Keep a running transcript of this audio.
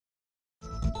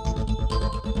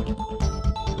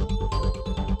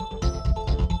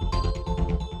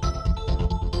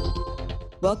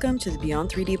Welcome to the Beyond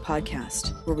 3D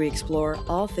podcast, where we explore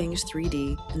all things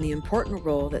 3D and the important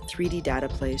role that 3D data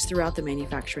plays throughout the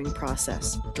manufacturing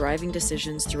process, driving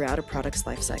decisions throughout a product's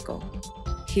lifecycle.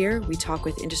 Here, we talk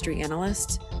with industry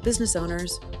analysts, business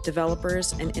owners,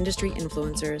 developers, and industry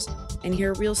influencers, and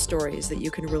hear real stories that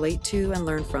you can relate to and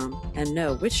learn from, and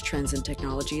know which trends and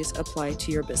technologies apply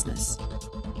to your business.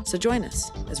 So join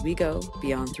us as we go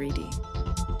beyond 3D.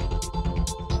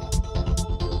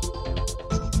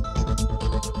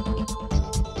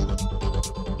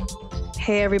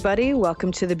 Hey everybody,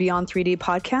 welcome to the Beyond 3D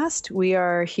podcast. We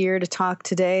are here to talk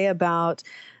today about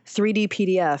 3D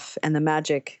PDF and the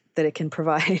magic that it can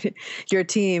provide your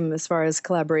team as far as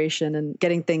collaboration and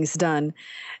getting things done.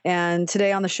 And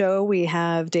today on the show, we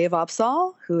have Dave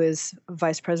Opsahl, who is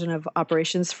Vice President of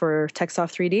Operations for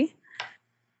TechSoft 3D.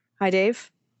 Hi,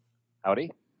 Dave.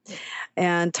 Howdy.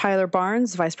 And Tyler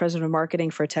Barnes, Vice President of Marketing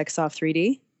for TechSoft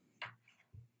 3D.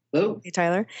 Hello. Hey,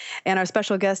 Tyler. And our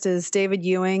special guest is David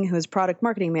Ewing, who is Product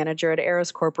Marketing Manager at Aras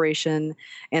Corporation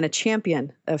and a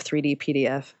champion of 3D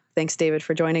PDF. Thanks, David,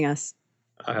 for joining us.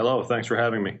 Hello. Thanks for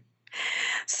having me.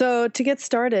 So to get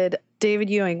started, David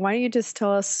Ewing, why don't you just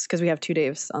tell us, because we have two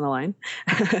Daves on the line,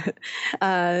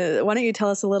 why don't you tell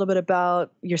us a little bit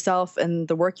about yourself and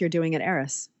the work you're doing at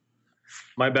Aras?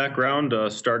 My background,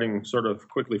 starting sort of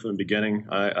quickly from the beginning,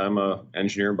 I'm an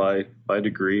engineer by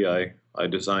degree. I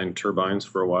designed turbines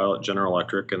for a while at General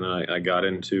Electric, and then I got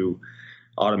into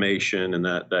automation, and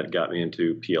that got me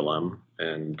into PLM,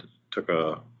 and took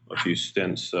a few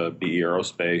stints, BE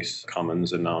Aerospace,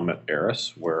 Cummins, and now I'm at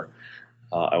Aras, where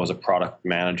I was a product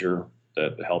manager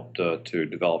that helped to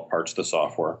develop parts of the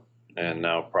software, and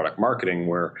now product marketing,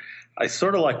 where I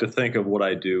sort of like to think of what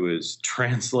I do as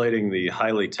translating the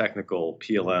highly technical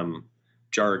PLM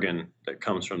jargon that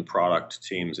comes from product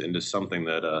teams into something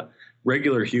that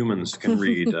regular humans can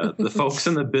read. The folks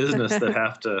in the business that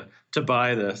have to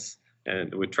buy this,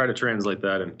 and we try to translate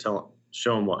that and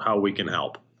show them how we can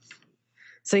help.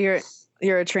 So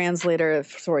you're a translator of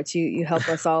sorts. You help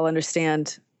us all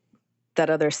understand that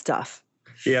other stuff.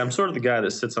 Yeah, I'm sort of the guy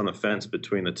that sits on the fence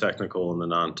between the technical and the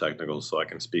non-technical, so I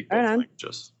can speak both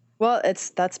languages. Well,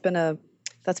 that's been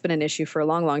an issue for a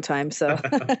long, long time. So,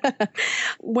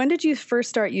 when did you first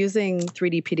start using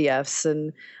 3D PDFs?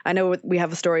 And I know we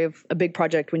have a story of a big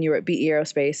project when you were at BE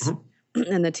Aerospace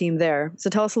and the team there.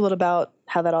 So, tell us a little about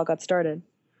how that all got started.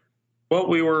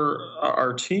 Well,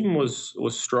 our team was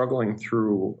struggling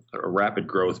through a rapid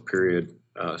growth period,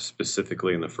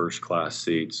 specifically in the first class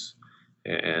seats,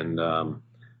 and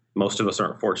most of us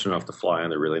aren't fortunate enough to fly on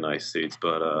the really nice seats,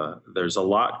 but there's a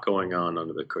lot going on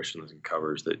under the cushions and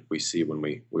covers that we see when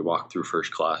we walk through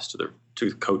first class to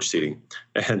the coach seating.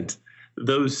 And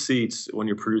those seats, when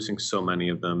you're producing so many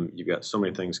of them, you've got so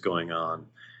many things going on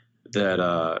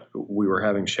that we were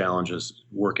having challenges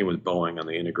working with Boeing on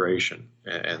the integration.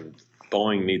 And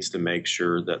Boeing needs to make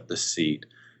sure that the seat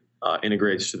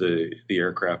integrates to the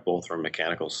aircraft both from a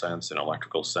mechanical sense and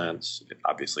electrical sense. It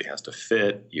obviously has to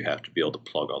fit. You have to be able to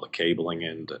plug all the cabling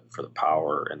in for the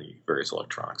power and the various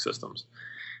electronic systems.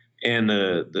 And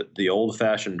the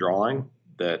old-fashioned drawing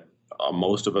that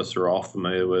most of us are all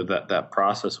familiar with, that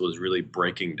process was really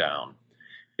breaking down.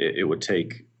 It would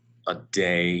take a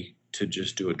day to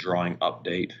just do a drawing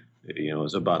update. It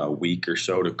was about a week or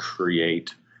so to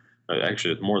create.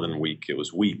 Actually, it's more than a week. It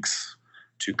was weeks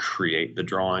to create the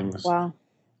drawings. Wow.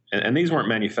 And these weren't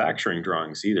manufacturing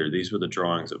drawings either. These were the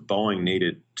drawings that Boeing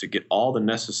needed to get all the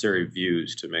necessary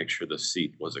views to make sure the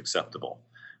seat was acceptable.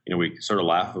 We sort of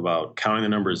laugh about counting the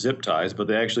number of zip ties, but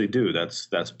they actually do.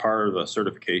 That's part of the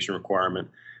certification requirement,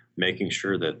 making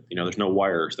sure that there's no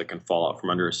wires that can fall out from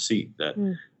under a seat that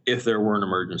if there were an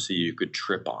emergency you could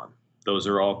trip on. Those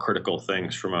are all critical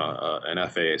things from an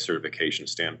FAA certification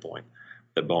standpoint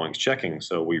that Boeing's checking.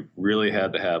 So we really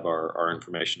had to have our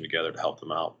information together to help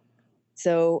them out.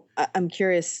 So I'm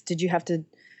curious, did you have to,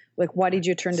 why did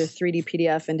you turn to 3D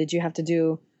PDF, and did you have to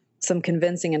do some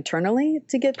convincing internally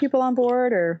to get people on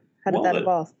board, or how did that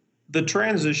evolve? The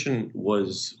transition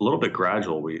was a little bit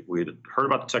gradual. We'd heard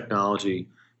about the technology.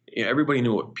 Everybody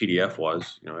knew what PDF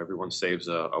was. Everyone saves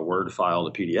a Word file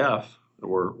to PDF.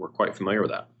 We're quite familiar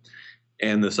with that.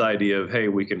 And this idea of, hey,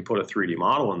 we can put a 3D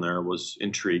model in there was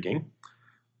intriguing.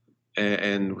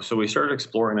 And so we started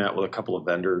exploring that with a couple of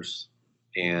vendors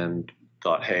and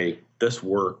thought, hey, this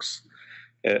works.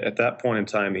 At that point in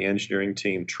time, the engineering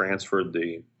team transferred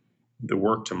the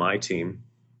work to my team.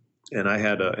 And I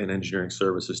had an engineering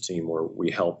services team where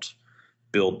we helped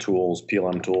build tools,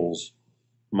 PLM tools,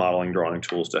 modeling, drawing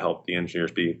tools to help the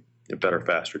engineers be better,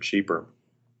 faster, cheaper.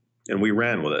 And we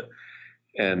ran with it.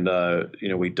 And,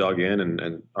 we dug in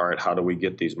and all right, how do we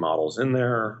get these models in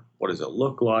there? what does it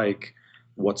look like,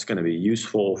 what's going to be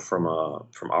useful from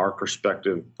our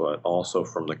perspective, but also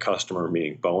from the customer,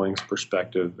 meaning Boeing's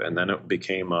perspective. And then it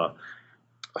became a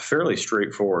fairly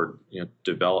straightforward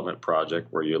development project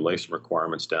where you lay some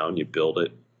requirements down, you build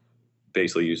it,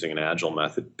 basically using an agile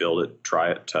method, build it,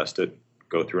 try it, test it,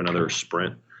 go through another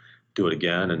sprint, do it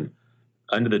again. And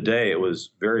end of the day, it was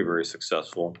very, very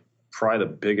successful. Probably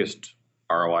the biggest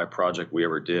ROI project we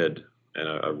ever did, and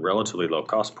a relatively low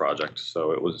cost project.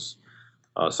 So it was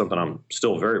something I'm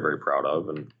still very, very proud of.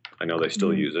 And I know they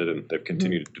still use it, and they've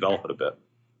continued to develop it a bit.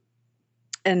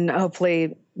 And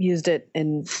hopefully used it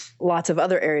in lots of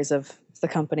other areas of the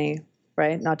company,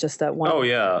 right? Not just that one. Oh,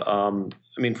 yeah.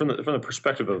 I mean, from the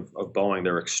perspective of Boeing,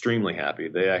 they're extremely happy.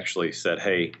 They actually said,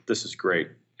 hey, this is great.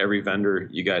 Every vendor,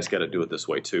 you guys got to do it this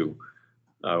way too,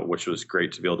 which was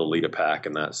great to be able to lead a pack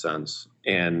in that sense.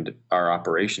 And our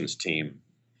operations team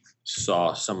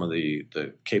saw some of the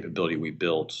capability we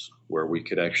built where we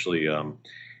could actually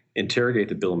interrogate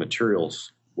the bill of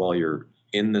materials while you're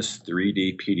in this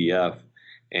 3D PDF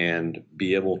and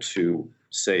be able to,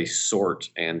 say, sort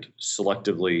and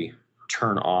selectively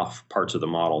turn off parts of the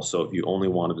model. So if you only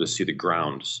wanted to see the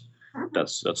grounds,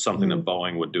 that's something that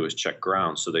Boeing would do, is check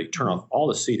grounds. So they turn off all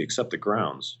the seat except the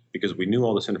grounds, because we knew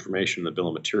all this information in the bill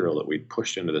of material that we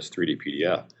pushed into this 3D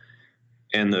PDF.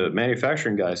 And the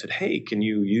manufacturing guy said, hey, can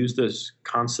you use this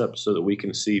concept so that we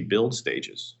can see build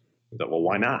stages? I thought, well,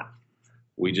 why not?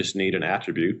 We just need an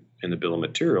attribute in the bill of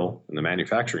material in the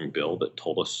manufacturing bill that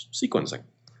told us sequencing.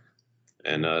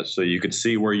 And so you could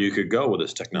see where you could go with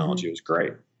this technology. It was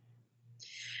great.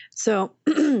 So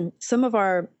some of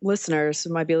our listeners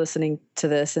might be listening to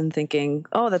this and thinking,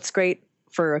 oh, that's great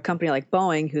for a company like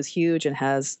Boeing, who's huge and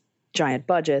has giant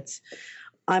budgets.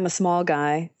 I'm a small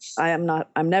guy. I'm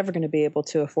never going to be able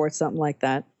to afford something like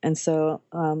that. And so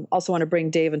also want to bring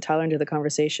Dave and Tyler into the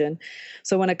conversation.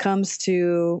 So when it comes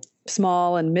to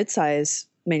small and mid-size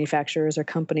manufacturers or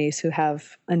companies who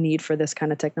have a need for this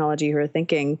kind of technology, who are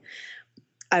thinking,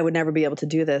 I would never be able to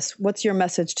do this, what's your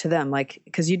message to them? Like,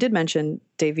 because you did mention,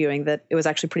 Dave Ewing, that it was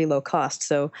actually pretty low cost.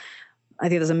 So I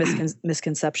think there's a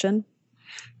misconception.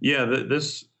 Yeah,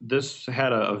 this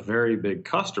had a very big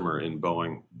customer in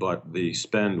Boeing, but the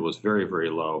spend was very, very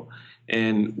low.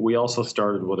 And we also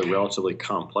started with a relatively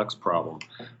complex problem.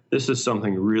 This is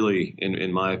something really,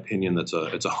 in my opinion, it's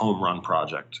a home run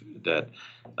project. That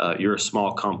you're a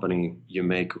small company, you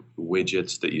make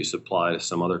widgets that you supply to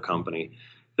some other company.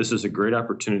 This is a great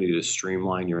opportunity to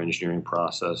streamline your engineering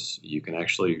process. You can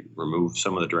actually remove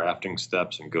some of the drafting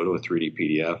steps and go to a 3D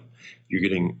PDF. You're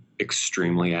getting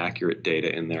extremely accurate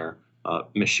data in there,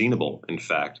 machinable. In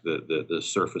fact, the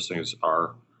surfacings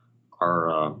are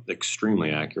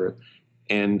extremely accurate.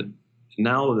 And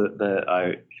now that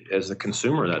I, as a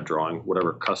consumer of that drawing,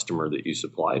 whatever customer that you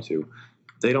supply to,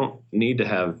 they don't need to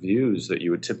have views that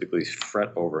you would typically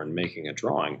fret over in making a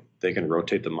drawing. They can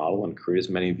rotate the model and create as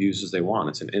many views as they want.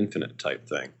 It's an infinite type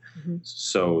thing.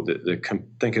 So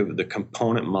think of the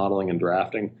component modeling and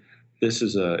drafting.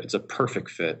 It's a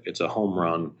perfect fit. It's a home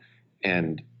run,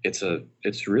 and it's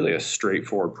really a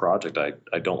straightforward project.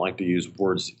 I don't like to use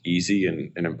words easy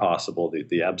and impossible,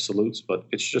 the absolutes, but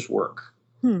it's just work.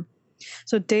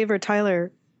 So Dave or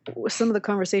Tyler, some of the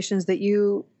conversations that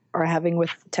you are having with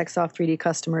TechSoft 3D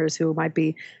customers who might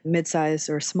be mid-size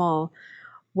or small,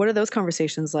 what are those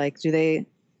conversations like?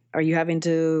 Are you having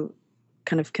to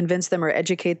kind of convince them or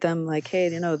educate them like, hey,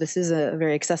 this is a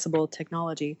very accessible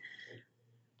technology?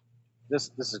 This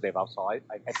is Dave Upsall.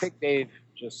 I think Dave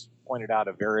just pointed out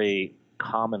a very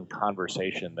common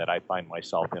conversation that I find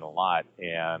myself in a lot.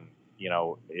 And,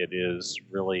 it is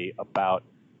really about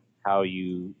how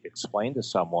you explain to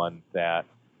someone that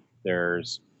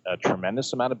there's a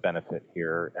tremendous amount of benefit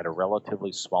here at a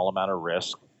relatively small amount of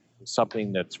risk,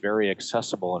 something that's very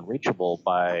accessible and reachable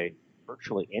by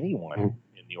virtually anyone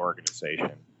in the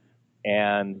organization.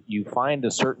 And you find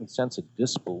a certain sense of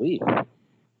disbelief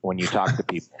when you talk to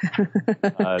people.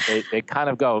 They kind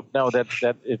of go, no,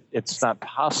 it's not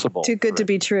possible. Too good to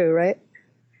be true, right?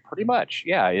 Pretty much,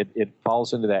 yeah. It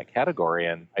falls into that category.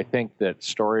 And I think that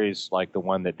stories like the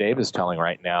one that Dave is telling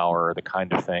right now are the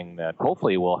kind of thing that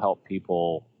hopefully will help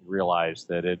people realize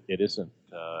that it isn't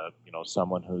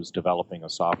someone who's developing a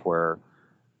software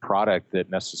product that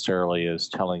necessarily is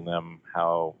telling them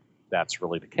how that's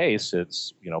really the case.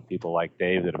 It's people like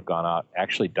Dave that have gone out,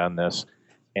 actually done this,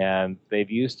 and they've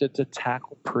used it to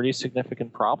tackle pretty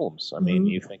significant problems. I mean,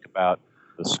 you think about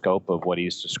the scope of what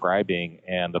he's describing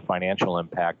and the financial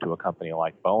impact to a company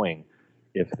like Boeing.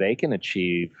 If they can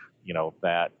achieve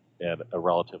that at a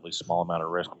relatively small amount of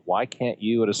risk, why can't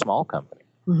you at a small company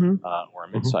or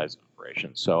a mid-sized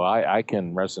operation? So I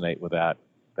can resonate with that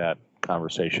that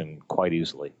conversation quite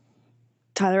easily.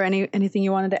 Tyler, anything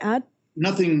you wanted to add?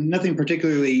 Nothing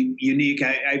particularly unique.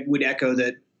 I would echo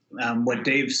that what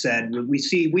Dave said. We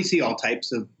see all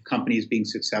types of companies being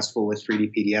successful with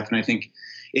 3D PDF, and I think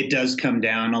it does come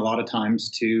down a lot of times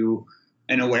to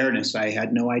an awareness. I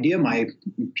had no idea my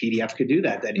PDF could do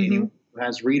that. That anyone who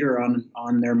has Reader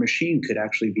on their machine could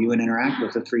actually view and interact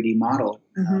with a 3D model.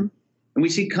 And we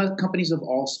see companies of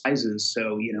all sizes.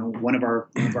 So, one of our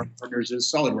partners is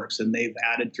SolidWorks, and they've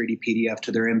added 3D PDF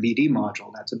to their MVD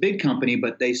module. That's a big company,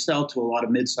 but they sell to a lot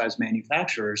of mid-sized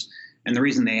manufacturers. And the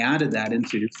reason they added that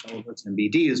into SolidWorks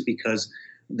MVD is because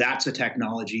that's a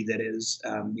technology that is,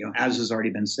 as has already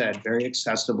been said, very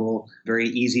accessible, very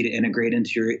easy to integrate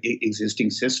into your existing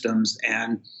systems.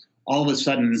 And all of a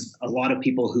sudden, a lot of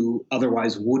people who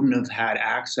otherwise wouldn't have had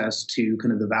access to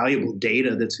kind of the valuable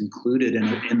data that's included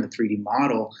in the 3D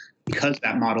model, because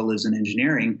that model is in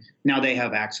engineering, now they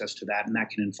have access to that, and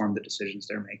that can inform the decisions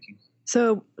they're making.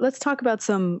 So let's talk about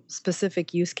some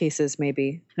specific use cases,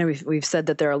 maybe. I know we've said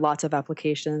that there are lots of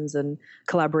applications, and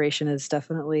collaboration is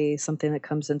definitely something that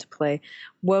comes into play.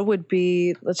 What would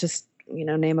be, let's just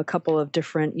name a couple of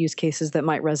different use cases that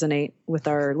might resonate with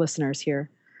our listeners here.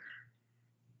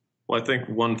 Well, I think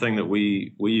one thing that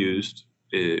we used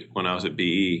when I was at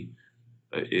BE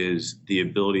is the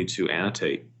ability to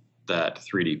annotate that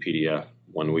 3D PDF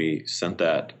when we sent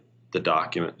the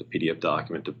PDF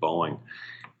document to Boeing.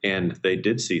 And they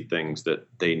did see things that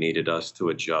they needed us to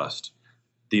adjust.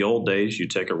 The old days, you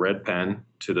take a red pen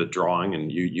to the drawing and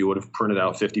you would have printed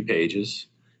out 50 pages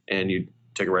and you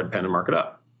take a red pen and mark it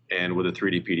up. And with a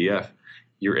 3D PDF,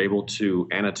 you're able to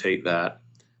annotate that,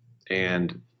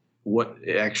 and what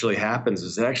actually happens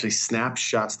is it actually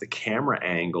snapshots the camera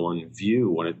angle and view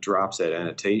when it drops that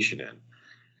annotation in.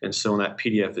 And so when that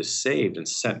PDF is saved and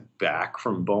sent back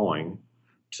from Boeing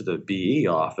to the BE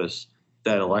office,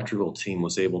 that electrical team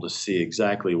was able to see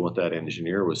exactly what that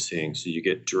engineer was seeing. So you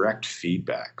get direct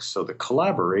feedback. So the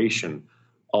collaboration,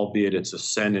 albeit it's a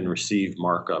send and receive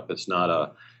markup, it's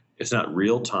not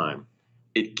real time.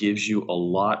 It gives you a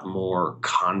lot more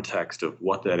context of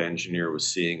what that engineer was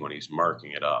seeing when he's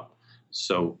marking it up.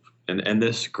 So, and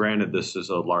this, granted, this is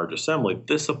a large assembly.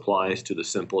 This applies to the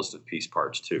simplest of piece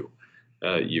parts too.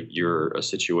 You're a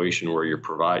situation where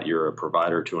you're a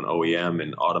provider to an OEM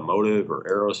in automotive or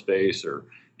aerospace or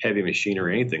heavy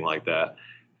machinery, anything like that,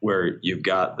 where you've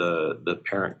got the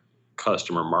parent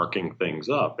customer marking things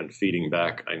up and feeding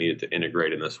back, I need it to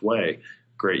integrate in this way.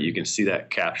 Great, you can see that,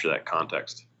 capture that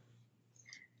context.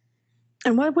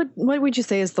 And what would you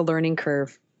say is the learning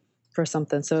curve for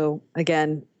something? So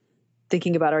again,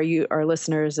 thinking about our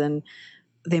listeners, and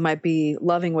they might be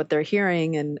loving what they're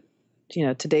hearing, and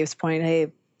to Dave's point,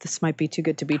 hey, this might be too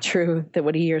good to be true, that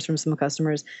what he hears from some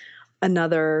customers.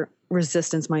 Another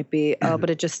resistance might be, oh,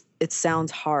 but it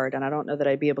sounds hard, and I don't know that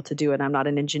I'd be able to do it. I'm not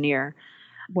an engineer.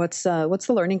 What's the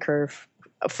learning curve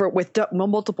with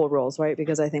multiple roles, right?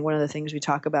 Because I think one of the things we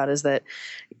talk about is that,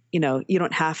 you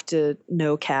don't have to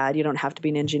know CAD. You don't have to be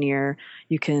an engineer.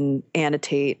 You can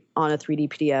annotate on a 3D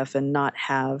PDF and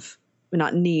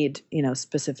not need,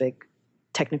 specific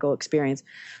technical experience.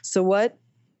 So what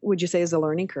would you say is a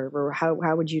learning curve, or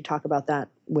how would you talk about that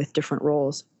with different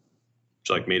roles?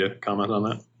 Would you like me to comment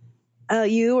on that?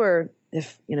 You, or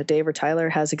if, Dave or Tyler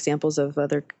has examples of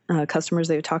other customers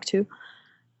they've talked to.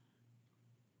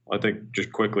 I think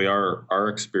just quickly, our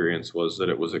experience was that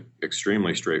it was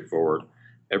extremely straightforward.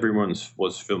 Everyone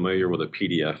was familiar with a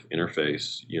PDF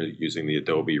interface, using the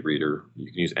Adobe Reader.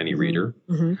 You can use any reader.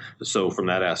 So from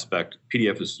that aspect,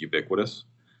 PDF is ubiquitous.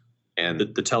 And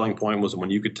the telling point was when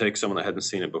you could take someone that hadn't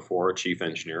seen it before, a chief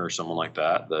engineer or someone like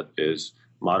that is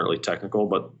moderately technical,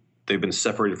 but they've been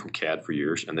separated from CAD for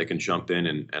years, and they can jump in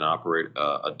and operate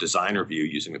a designer view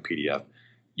using a PDF.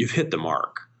 You've hit the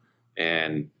mark.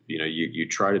 And you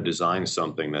try to design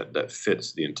something that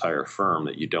fits the entire firm,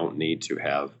 that you don't need to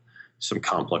have some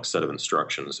complex set of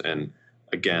instructions. And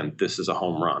again, this is a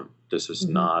home run. This is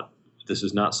not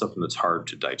something that's hard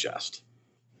to digest.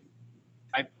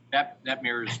 That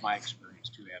mirrors my experience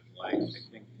too, Angela. I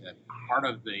think that part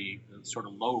of the sort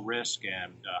of low risk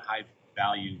and high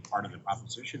value part of the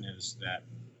proposition is that,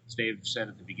 as Dave said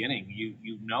at the beginning,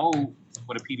 you know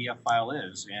what a PDF file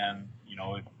is, and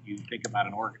if you think about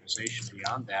an organization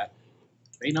beyond that,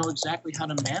 they know exactly how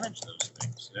to manage those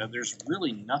things. There's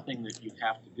really nothing that you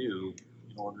have to do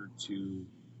in order to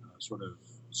sort of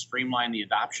streamline the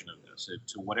adoption of this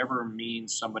to whatever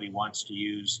means somebody wants to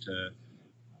use to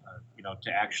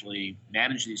actually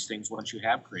manage these things once you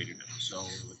have created them. So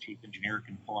the chief engineer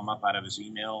can pull them up out of his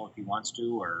email if he wants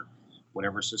to, or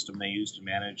whatever system they use to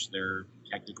manage their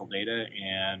technical data,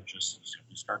 and just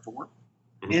simply start to work.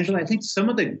 Angela, I think some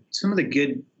of the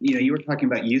good, you were talking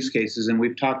about use cases, and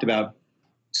we've talked about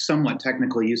somewhat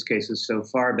technical use cases so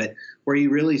far, but where you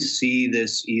really see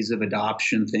this ease of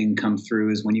adoption thing come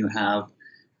through is when you have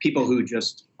people who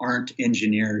just aren't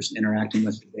engineers interacting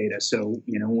with the data. So,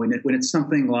 when it's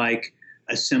something like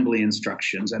assembly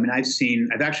instructions, I mean,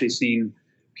 I've actually seen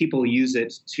people use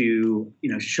it to,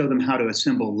 show them how to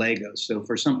assemble Legos. So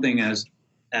for something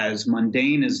as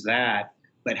mundane as that,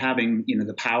 but having,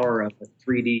 the power of a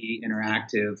 3D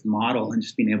interactive model and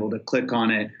just being able to click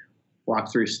on it,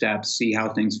 walk through steps, see how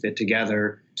things fit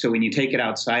together. So when you take it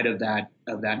outside of that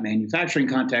manufacturing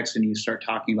context and you start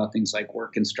talking about things like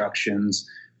work instructions,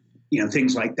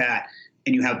 things like that,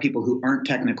 and you have people who aren't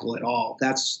technical at all,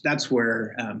 that's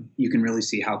where you can really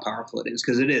see how powerful it is,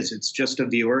 because it's just a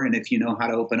viewer, and if you know how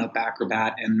to open up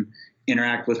Acrobat and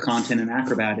interact with content in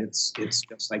Acrobat, it's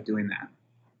just like doing that.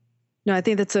 No, I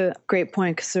think that's a great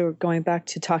point, because we're going back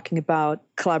to talking about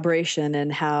collaboration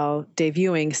and how Dave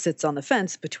Ewing sits on the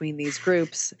fence between these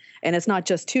groups. And it's not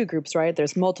just two groups, right?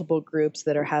 There's multiple groups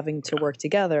that are having to work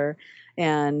together,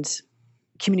 and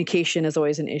communication is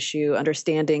always an issue.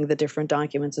 Understanding the different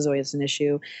documents is always an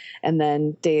issue. And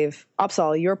then Dave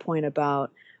Opsahl, your point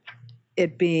about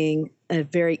it being a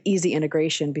very easy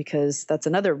integration, because that's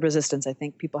another resistance I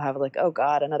think people have, like, oh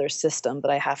God, another system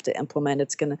that I have to implement.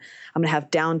 I'm going to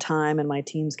have downtime, and my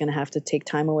team's going to have to take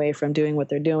time away from doing what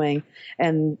they're doing.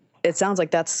 And it sounds like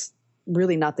that's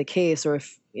really not the case, or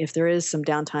if there is some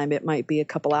downtime, it might be a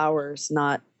couple hours,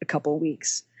 not a couple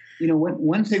weeks.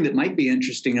 One thing that might be an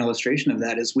interesting illustration of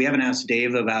that is we haven't asked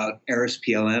Dave about Aras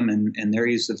PLM and their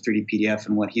use of 3D PDF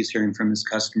and what he's hearing from his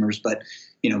customers. But,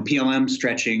 PLM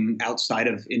stretching outside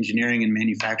of engineering and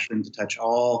manufacturing to touch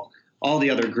all the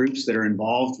other groups that are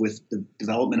involved with the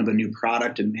development of a new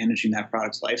product and managing that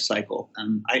product's life cycle.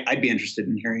 I'd be interested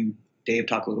in hearing Dave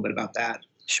talk a little bit about that.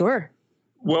 Sure.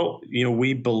 Well,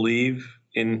 we believe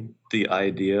in the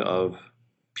idea of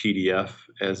PDF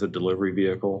as a delivery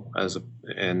vehicle, I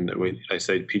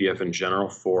say PDF in general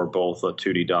for both a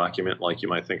 2D document, like you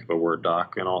might think of a Word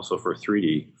doc, and also for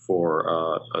 3D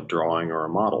for a drawing or a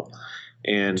model.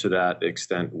 And to that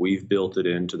extent, we've built it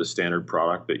into the standard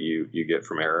product that you get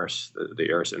from Aras, the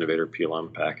Aras Innovator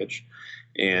PLM package,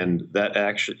 and that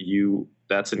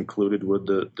that's included with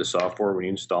the software when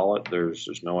you install it.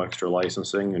 There's no extra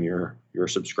licensing, and you're a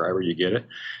subscriber, you get it,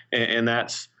 and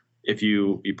that's. If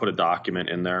you put a document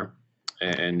in there,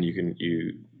 and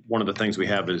one of the things we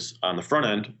have is on the front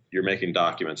end, you're making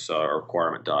documents, a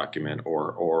requirement document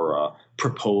or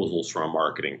proposals from a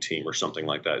marketing team or something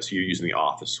like that. So you're using the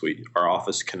Office suite. Our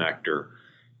Office connector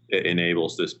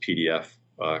enables this PDF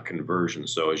conversion.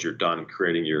 So as you're done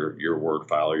creating your Word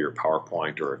file or your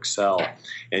PowerPoint or Excel,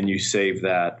 and you save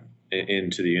that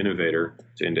into the Innovator,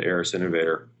 into Aras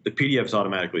Innovator, the PDF is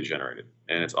automatically generated,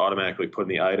 and it's automatically put in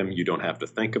the item. You don't have to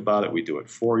think about it. We do it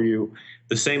for you.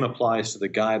 The same applies to the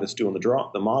guy that's doing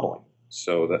the modeling.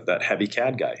 So that heavy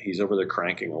CAD guy, he's over there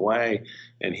cranking away,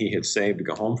 and he hits save to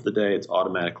go home for the day. It's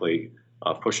automatically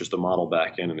pushes the model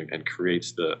back in and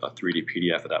creates a 3D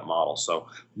PDF of that model. So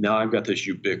now I've got this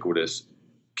ubiquitous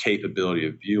capability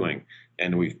of viewing,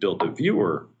 and we've built a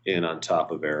viewer in on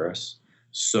top of Aras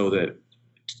so that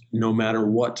no matter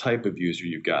what type of user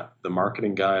you've got, the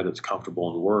marketing guy that's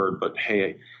comfortable in Word, but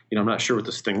hey, I'm not sure what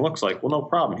this thing looks like. Well, no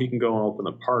problem. He can go and open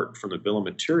the part from the bill of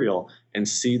material and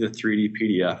see the 3D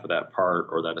PDF of that part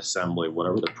or that assembly,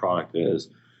 whatever the product is.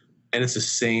 And it's the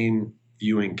same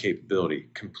viewing capability,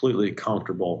 completely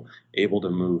comfortable, able to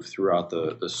move throughout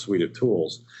the suite of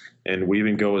tools. And we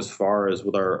even go as far as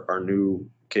with our new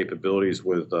capabilities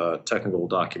with technical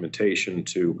documentation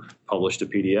to publish to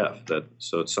PDF.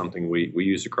 So it's something we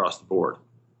use across the board.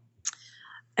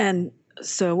 And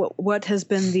so what has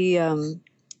been the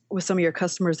with some of your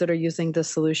customers that are using this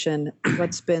solution,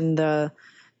 what's been the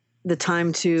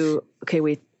time to, okay,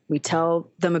 we tell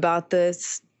them about the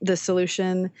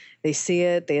solution, they see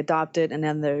it, they adopt it, and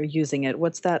then they're using it?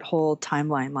 What's that whole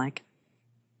timeline like?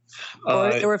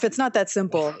 Or if it's not that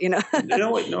simple,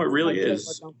 No, it really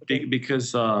is.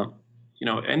 Because,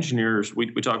 engineers,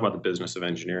 we talk about the business of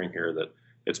engineering here, that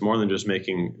it's more than just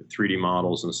making 3D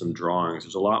models and some drawings.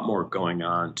 There's a lot more going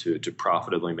on to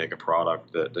profitably make a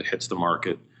product that hits the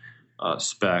market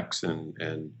specs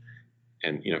and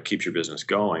keeps your business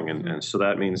going. And so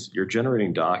that means you're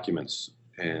generating documents,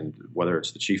 and whether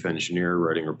it's the chief engineer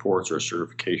writing reports or a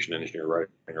certification engineer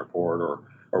writing a report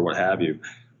or what have you,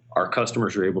 our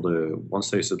customers are able to,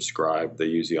 once they subscribe, they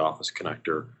use the Office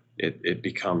connector, it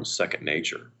becomes second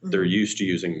nature. Mm-hmm. They're used to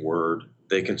using Word.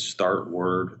 They can start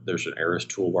Word. There's an Aras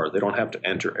toolbar. They don't have to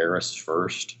enter Aras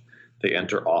first. They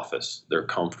enter Office. They're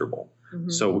comfortable.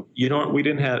 So we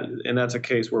didn't have, and that's a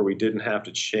case where we didn't have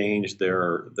to change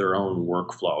their own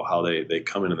workflow, how they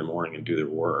come in the morning and do their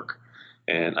work.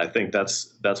 And I think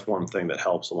that's one thing that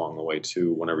helps along the way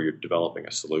too. Whenever you're developing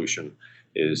a solution,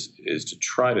 is to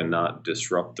try to not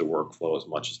disrupt the workflow as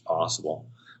much as possible.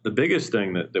 The biggest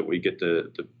thing that we get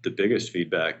the biggest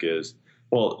feedback is,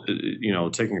 well,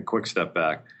 taking a quick step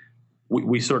back,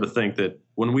 we sort of think that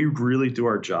when we really do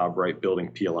our job right building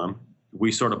PLM, we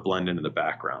sort of blend into the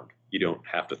background. You don't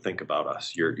have to think about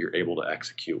us. You're able to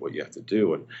execute what you have to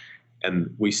do.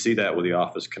 And we see that with the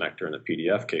Office connector and the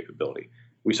PDF capability.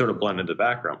 We sort of blend into the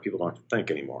background. People don't have to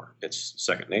think anymore. It's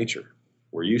second nature.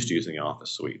 We're used to using the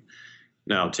Office suite.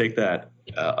 Now take that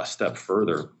a step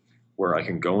further, where I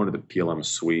can go into the PLM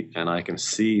suite and I can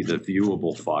see the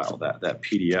viewable file, that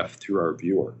PDF through our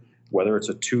viewer, whether it's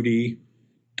a 2D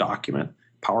document,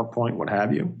 PowerPoint, what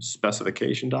have you,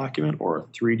 specification document, or a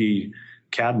 3D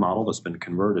CAD model that's been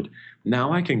converted.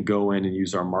 Now I can go in and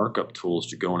use our markup tools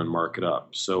to go in and mark it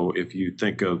up. So if you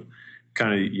think of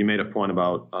you made a point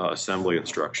about assembly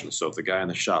instructions. So if the guy on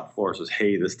the shop floor says,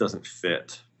 hey, this doesn't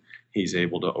fit, he's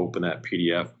able to open that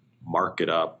PDF, mark it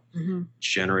up,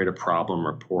 generate a problem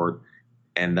report,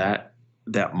 and that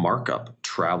markup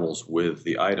travels with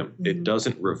the item. It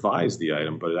doesn't revise the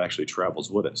item, but it actually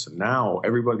travels with it. So now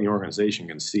everybody in the organization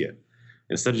can see it.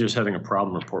 Instead of just having a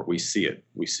problem report, we see it.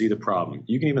 We see the problem.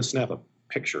 You can even snap a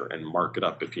picture and mark it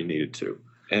up if you needed to.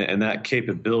 And that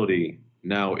capability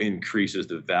now increases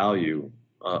the value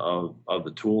of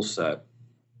the tool set,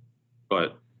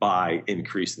 but by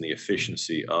increasing the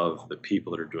efficiency of the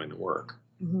people that are doing the work.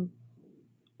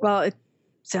 Well, it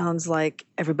sounds like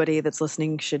everybody that's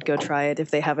listening should go try it if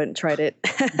they haven't tried it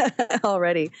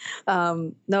already.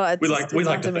 No, we like to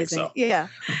amazing. think so. Yeah.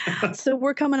 So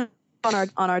we're coming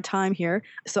on our time here.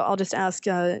 So I'll just ask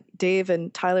Dave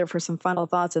and Tyler for some final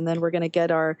thoughts, and then we're going to get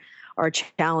our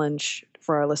challenge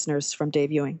for our listeners from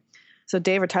Dave Ewing. So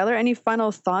Dave or Tyler, any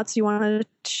final thoughts you want to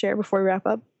share before we wrap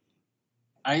up?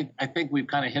 I think we've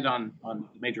kind of hit on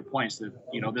major points that,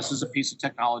 this is a piece of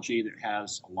technology that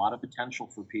has a lot of potential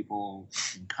for people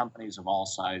in companies of all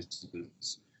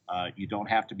sizes. You don't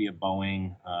have to be a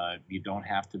Boeing. You don't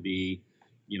have to be,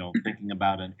 thinking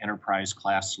about an enterprise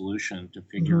class solution to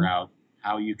figure out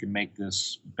how you can make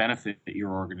this benefit your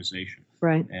organization.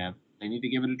 Right. And they need to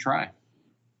give it a try.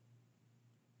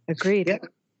 Agreed. Yeah.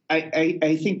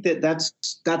 I think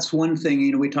that's one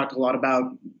thing. We talked a lot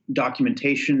about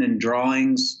documentation and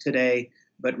drawings today,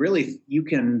 but really you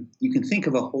can think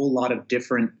of a whole lot of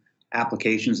different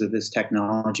applications of this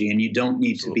technology, and you don't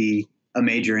need to be a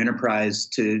major enterprise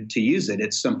to use it.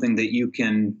 It's something that you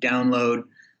can download,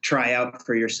 try out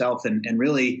for yourself, and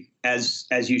really as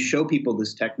you show people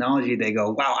this technology, they go,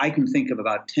 wow, I can think of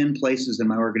about 10 places in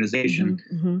my organization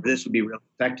where this would be really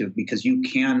effective, because you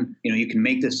can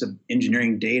make this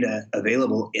engineering data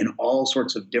available in all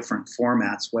sorts of different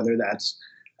formats, whether that's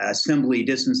assembly,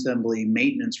 disassembly,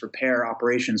 maintenance, repair,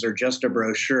 operations, or just a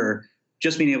brochure.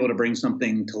 Just being able to bring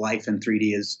something to life in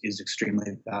 3D is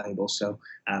extremely valuable. So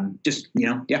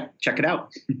check it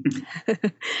out.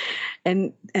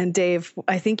 And Dave,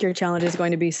 I think your challenge is going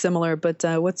to be similar, but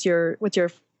what's your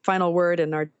final word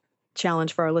and our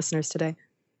challenge for our listeners today?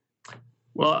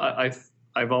 Well,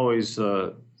 I've always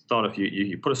thought if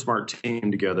you put a smart team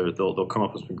together, they'll come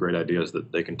up with some great ideas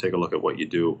that they can take a look at what you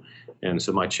do. And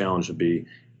so my challenge would be,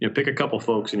 pick a couple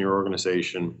folks in your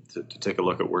organization to take a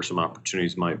look at where some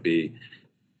opportunities might be,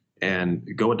 and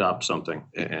go adopt something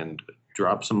and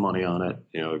drop some money on it.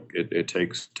 It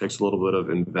takes a little bit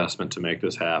of investment to make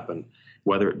this happen,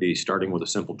 whether it be starting with a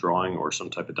simple drawing or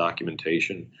some type of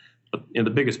documentation. But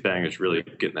the biggest bang is really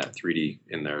getting that 3D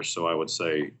in there. So I would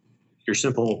say your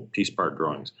simple piece part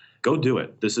drawings, go do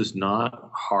it. This is not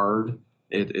hard.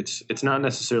 It's not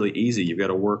necessarily easy. You've got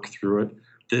to work through it.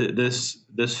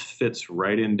 This fits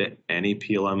right into any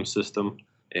PLM system.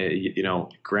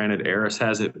 Granted, Aras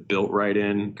has it built right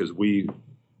in, because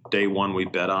day one we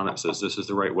bet on it, says this is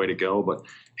the right way to go. But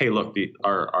hey, look,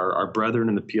 our brethren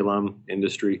in the PLM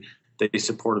industry, they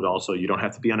support it also. You don't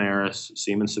have to be on Aras.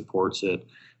 Siemens supports it.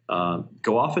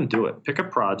 Go off and do it. Pick a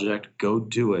project, go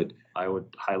do it. I would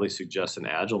highly suggest an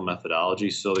agile methodology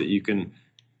so that you can,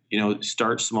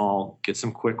 start small, get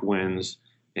some quick wins,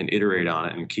 and iterate on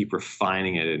it and keep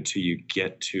refining it until you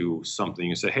get to something.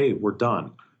 You say, hey, we're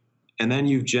done. And then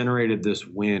you've generated this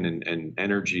win and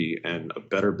energy and a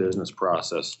better business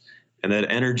process. And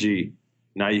that energy,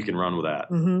 now you can run with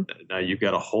that. Now you've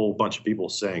got a whole bunch of people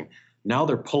saying, now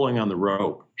they're pulling on the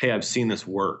rope. Hey, I've seen this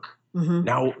work.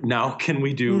 Now can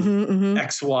we do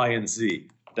X, Y, and Z?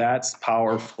 That's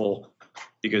powerful,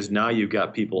 because now you've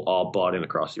got people all bought in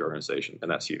across the organization,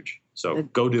 and that's huge. So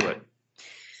go do it.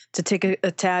 To take a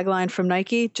tagline from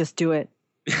Nike, just do it.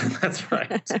 That's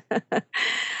right.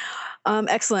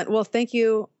 Excellent. Well, thank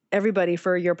you, everybody,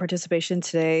 for your participation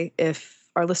today. If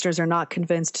our listeners are not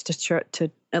convinced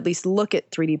to at least look at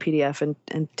 3D PDF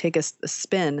and take a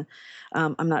spin,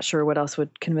 I'm not sure what else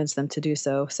would convince them to do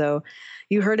so. So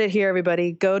you heard it here,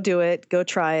 everybody. Go do it. Go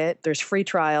try it. There's free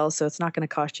trials, so it's not going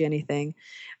to cost you anything.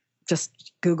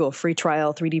 Just Google free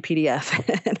trial 3D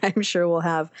PDF, and I'm sure we'll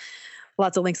have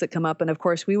lots of links that come up. And of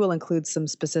course, we will include some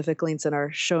specific links in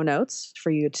our show notes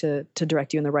for you to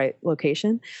direct you in the right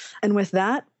location. And with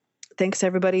that, thanks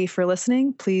everybody for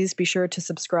listening. Please be sure to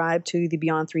subscribe to the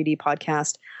Beyond 3D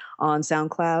podcast on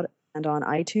SoundCloud and on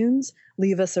iTunes.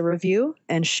 Leave us a review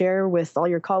and share with all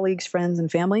your colleagues, friends,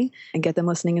 and family, and get them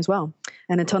listening as well.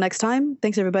 And until next time,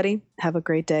 thanks everybody. Have a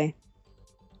great day.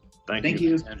 Thank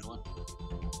you. Thanks, Angela.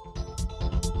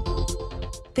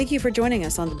 Thank you for joining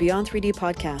us on the Beyond 3D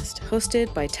podcast,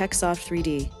 hosted by TechSoft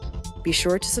 3D. Be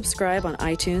sure to subscribe on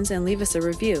iTunes and leave us a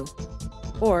review,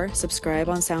 or subscribe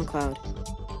on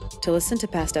SoundCloud. To listen to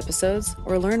past episodes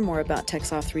or learn more about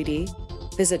TechSoft 3D,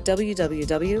 visit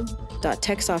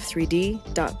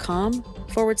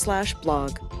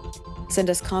www.techsoft3d.com/blog. Send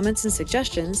us comments and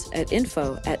suggestions at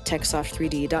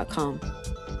info@techsoft3d.com.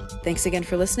 Thanks again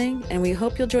for listening, and we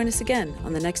hope you'll join us again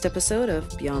on the next episode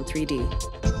of Beyond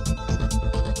 3D.